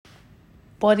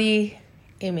Body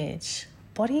image.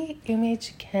 Body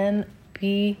image can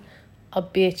be a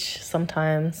bitch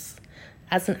sometimes.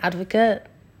 As an advocate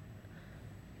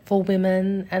for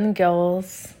women and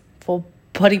girls, for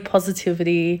body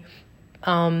positivity,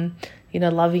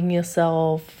 loving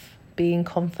yourself, being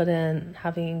confident,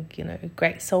 having,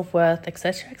 great self-worth,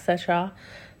 etc.,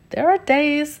 there are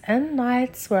days and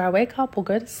nights where I wake up or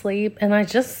go to sleep and I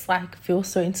just feel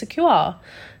so insecure.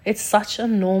 It's such a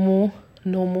normal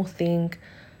thing.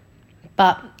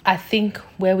 But I think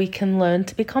where we can learn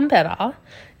to become better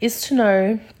is to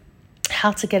know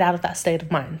how to get out of that state of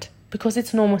mind, because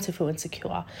it's normal to feel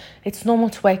insecure. It's normal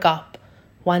to wake up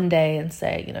one day and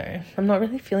say, I'm not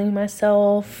really feeling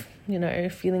myself,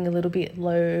 feeling a little bit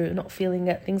low, not feeling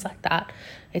it, things like that.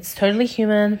 It's totally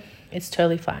human. It's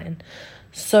totally fine.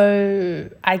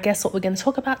 So I guess what we're going to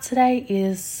talk about today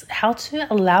is how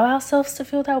to allow ourselves to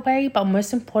feel that way, but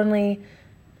most importantly,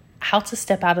 how to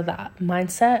step out of that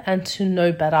mindset and to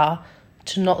know better,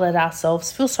 to not let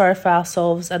ourselves feel sorry for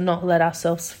ourselves and not let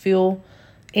ourselves feel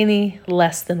any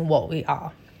less than what we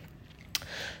are.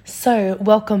 So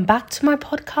welcome back to my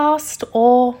podcast,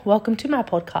 or welcome to my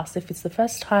podcast if it's the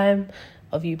first time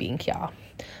of you being here.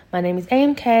 My name is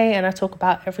AMK and I talk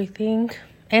about everything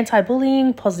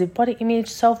anti-bullying, positive body image,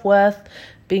 self-worth,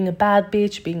 being a bad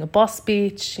bitch, being a boss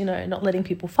bitch, not letting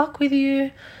people fuck with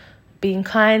you, being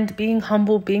kind, being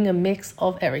humble, being a mix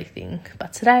of everything.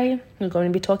 But today we're going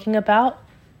to be talking about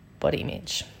body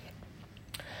image.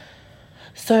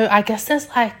 So I guess there's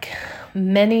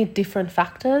many different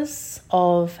factors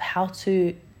of how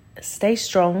to stay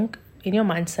strong in your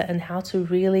mindset and how to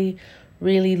really,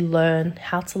 really learn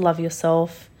how to love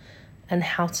yourself and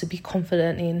how to be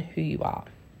confident in who you are.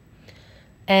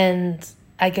 And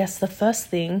I guess the first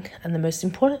thing and the most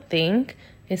important thing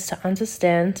is to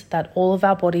understand that all of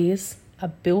our bodies are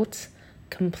built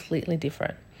completely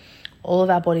different. All of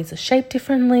our bodies are shaped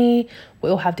differently. We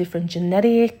all have different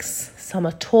genetics. Some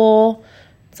are tall,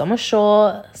 some are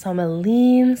short, some are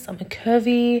lean, some are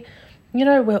curvy.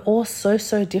 We're all so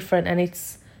different. And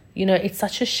it's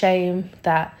such a shame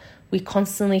that we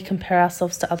constantly compare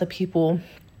ourselves to other people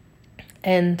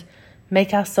and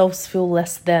make ourselves feel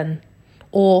less than,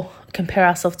 or compare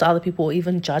ourselves to other people, or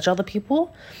even judge other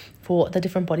people for the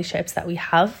different body shapes that we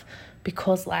have.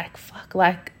 Because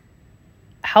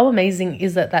how amazing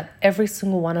is it that every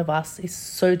single one of us is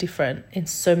so different in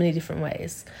so many different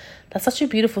ways? That's such a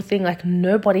beautiful thing.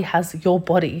 Nobody has your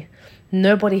body.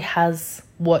 Nobody has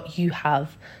what you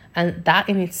have. And that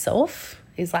in itself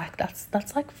is that's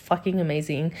fucking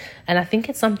amazing. And I think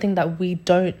it's something that we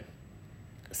don't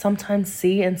sometimes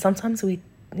see, and sometimes we,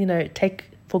 take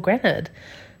for granted,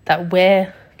 that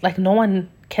we're no one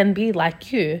can be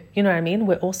like you. You know what I mean?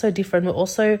 We're also different. We're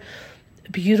also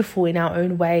beautiful in our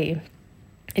own way.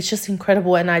 It's just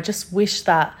incredible. And I just wish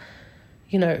that,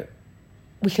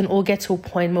 we can all get to a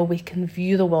point where we can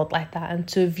view the world like that, and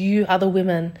to view other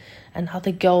women and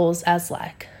other girls as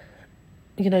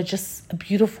just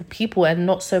beautiful people, and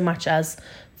not so much as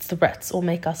threats, or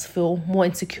make us feel more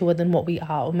insecure than what we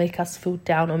are, or make us feel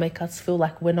down, or make us feel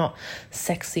like we're not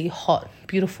sexy, hot,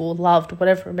 beautiful, loved,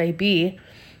 whatever it may be.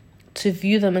 To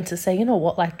view them and to say,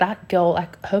 that girl,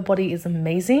 her body is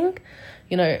amazing,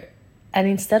 and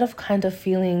instead of kind of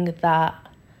feeling that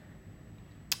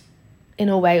in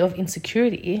a way of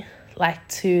insecurity,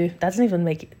 that doesn't even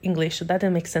make English, that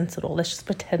didn't make sense at all. Let's just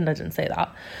pretend I didn't say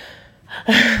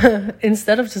that.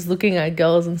 Instead of just looking at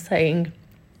girls and saying,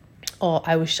 oh,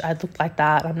 I wish I looked like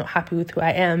that, I'm not happy with who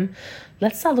I am,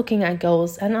 let's start looking at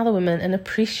girls and other women and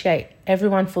appreciate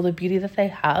everyone for the beauty that they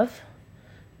have,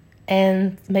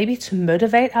 and maybe to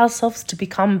motivate ourselves to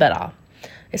become better.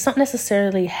 It's not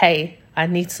necessarily, hey, I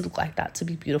need to look like that to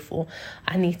be beautiful.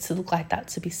 I need to look like that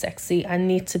to be sexy. I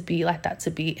need to be like that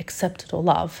to be accepted or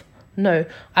loved. No,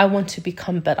 I want to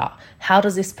become better. How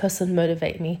does this person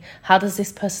motivate me? How does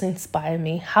this person inspire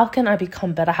me? How can I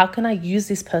become better? How can I use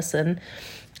this person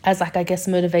as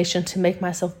motivation to make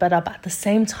myself better, but at the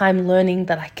same time learning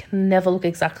that I can never look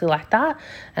exactly like that,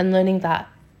 and learning that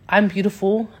I'm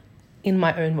beautiful in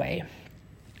my own way.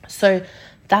 So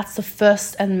that's the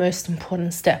first and most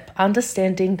important step,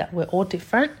 understanding that we're all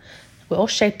different, we're all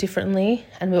shaped differently,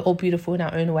 and we're all beautiful in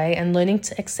our own way, and learning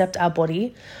to accept our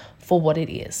body for what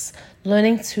it is.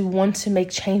 Learning to want to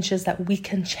make changes that we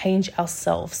can change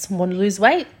ourselves. Want to lose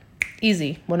weight?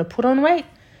 Easy. Want to put on weight?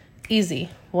 Easy.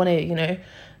 Want to,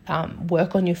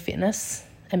 work on your fitness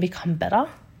and become better?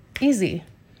 Easy.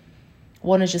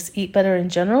 Want to just eat better in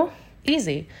general?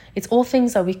 Easy. It's all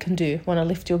things that we can do. Want to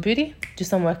lift your booty? Do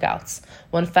some workouts.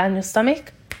 Want to fan your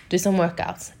stomach? Do some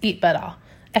workouts. Eat better.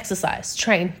 Exercise.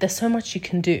 Train. There's so much you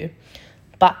can do.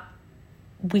 But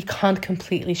we can't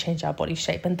completely change our body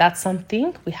shape. And that's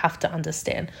something we have to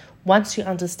understand. Once you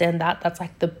understand that, that's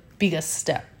like the biggest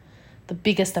step. The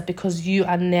biggest step, because you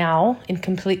are now in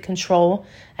complete control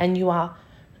and you are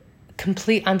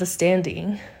complete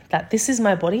understanding that this is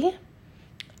my body.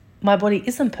 My body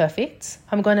isn't perfect.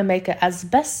 I'm going to make it as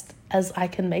best as I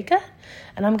can make it.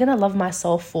 And I'm going to love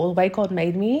myself for the way God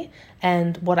made me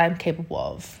and what I'm capable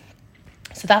of.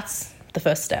 So that's the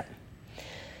first step.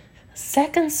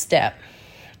 Second step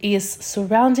is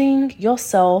surrounding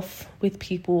yourself with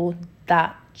people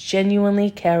that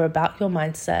genuinely care about your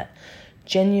mindset,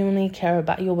 genuinely care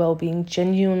about your well-being,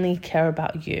 genuinely care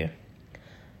about you.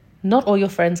 Not all your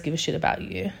friends give a shit about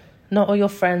you. Not all your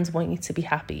friends want you to be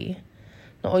happy.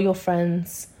 Not all your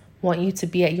friends want you to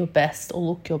be at your best or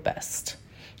look your best.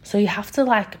 So you have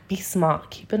to be smart,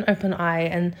 keep an open eye,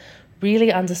 and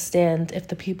really understand if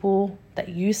the people that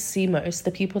you see most,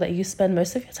 the people that you spend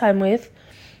most of your time with,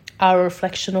 are a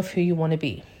reflection of who you want to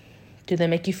be. Do they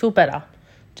make you feel better?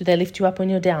 Do they lift you up when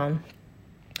you're down?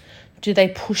 Do they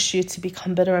push you to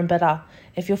become better and better?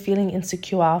 If you're feeling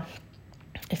insecure,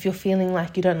 if you're feeling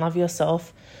like you don't love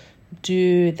yourself,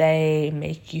 do they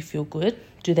make you feel good?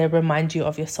 Do they remind you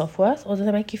of your self-worth, or do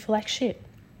they make you feel like shit?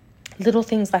 Little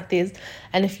things like this.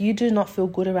 And if you do not feel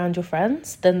good around your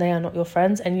friends, then they are not your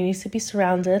friends, and you need to be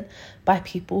surrounded by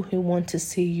people who want to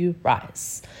see you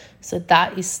rise. So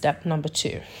that is step number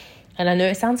 2. And I know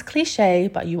it sounds cliche,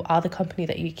 but you are the company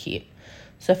that you keep.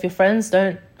 So if your friends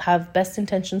don't have best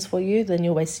intentions for you, then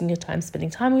you're wasting your time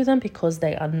spending time with them, because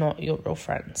they are not your real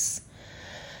friends.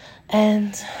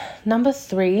 And number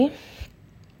 3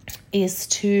 is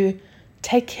to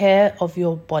take care of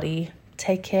your body,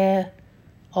 take care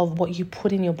of what you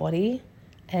put in your body,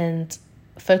 and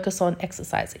focus on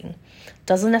exercising.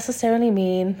 Doesn't necessarily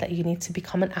mean that you need to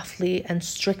become an athlete and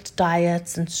strict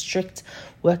diets and strict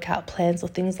workout plans or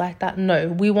things like that. No,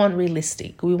 we want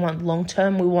realistic. We want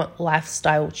long-term. We want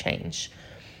lifestyle change.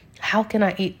 How can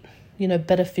I eat,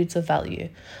 better foods of value?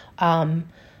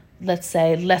 Let's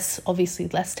say less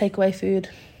takeaway food,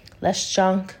 less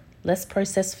junk, less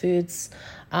processed foods,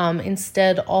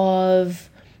 instead of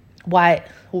white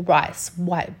rice,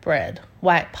 white bread,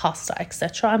 white pasta,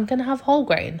 etc. I'm going to have whole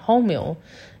grain, whole meal,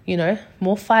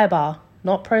 more fiber,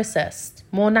 not processed,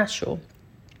 more natural.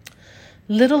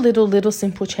 Little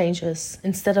simple changes.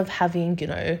 Instead of having,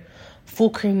 full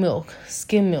cream milk,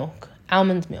 skim milk,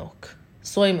 almond milk,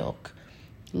 soy milk,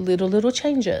 little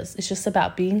changes. It's just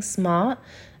about being smart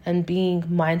and being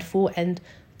mindful and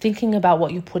thinking about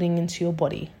what you're putting into your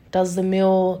body. Does the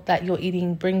meal that you're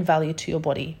eating bring value to your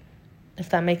body? If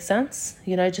that makes sense,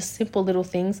 just simple little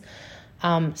things.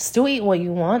 Still eat what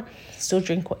you want, still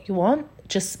drink what you want,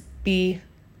 just be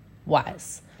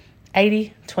wise.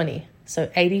 80-20. So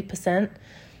 80%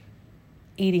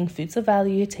 eating foods of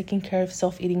value, taking care of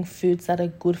yourself, eating foods that are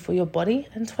good for your body,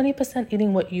 and 20%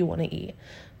 eating what you want to eat.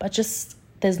 But just,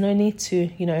 there's no need to,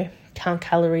 count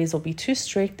calories or be too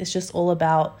strict. It's just all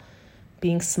about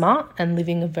being smart and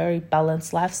living a very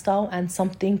balanced lifestyle, and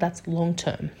something that's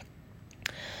long-term.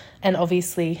 And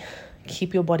obviously,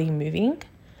 keep your body moving.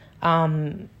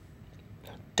 Don't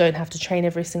have to train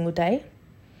every single day.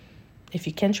 If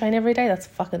you can train every day, that's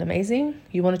fucking amazing.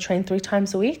 You want to train 3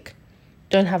 times a week?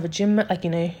 Don't have a gym,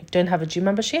 don't have a gym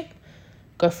membership?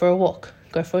 Go for a walk.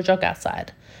 Go for a jog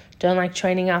outside. Don't like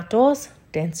training outdoors?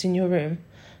 Dance in your room.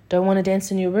 Don't want to dance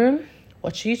in your room?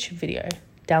 Watch a YouTube video.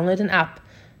 Download an app.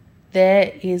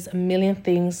 There is a million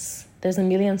things. There's a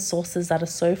million sources that are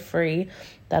so free,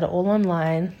 that are all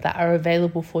online, that are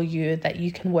available for you, that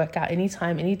you can work out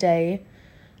anytime, any day,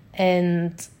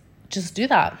 and just do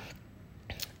that.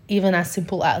 Even as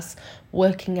simple as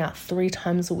working out 3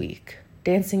 times a week,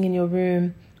 dancing in your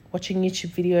room, watching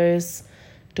YouTube videos,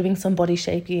 doing some body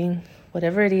shaping,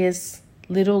 whatever it is,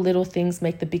 little things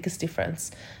make the biggest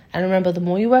difference. And remember, the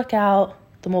more you work out,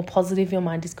 the more positive your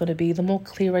mind is going to be, the more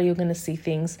clearer you're going to see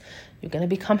things. You're going to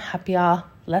become happier,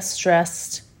 less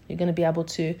stressed. You're going to be able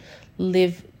to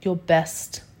live your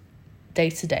best day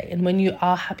to day. And when you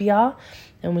are happier,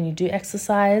 and when you do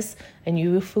exercise, and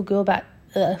you feel good about,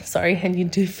 and you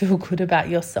do feel good about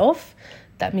yourself,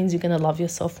 that means you're going to love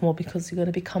yourself more, because you're going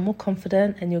to become more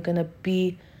confident, and you're going to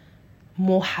be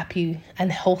more happy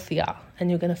and healthier, and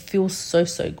you're going to feel so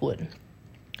good.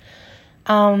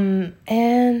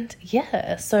 And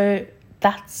yeah, so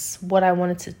that's what I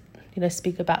wanted to,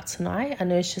 speak about tonight. I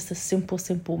know it's just a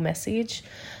simple message,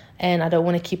 and I don't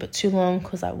want to keep it too long,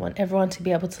 because I want everyone to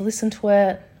be able to listen to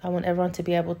it. I want everyone to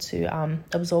be able to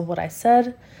absorb what I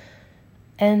said,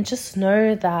 and just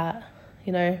know that,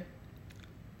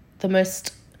 the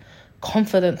most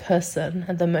confident person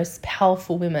and the most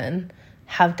powerful women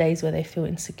have days where they feel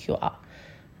insecure.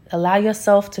 Allow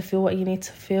yourself to feel what you need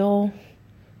to feel.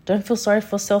 Don't feel sorry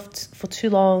for yourself for too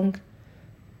long.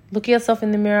 Look at yourself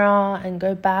in the mirror and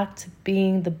go back to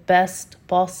being the best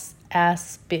boss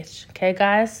ass bitch. Okay,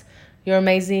 guys? You're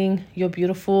amazing. You're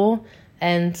beautiful.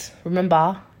 And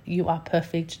remember, you are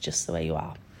perfect just the way you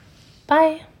are.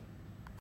 Bye.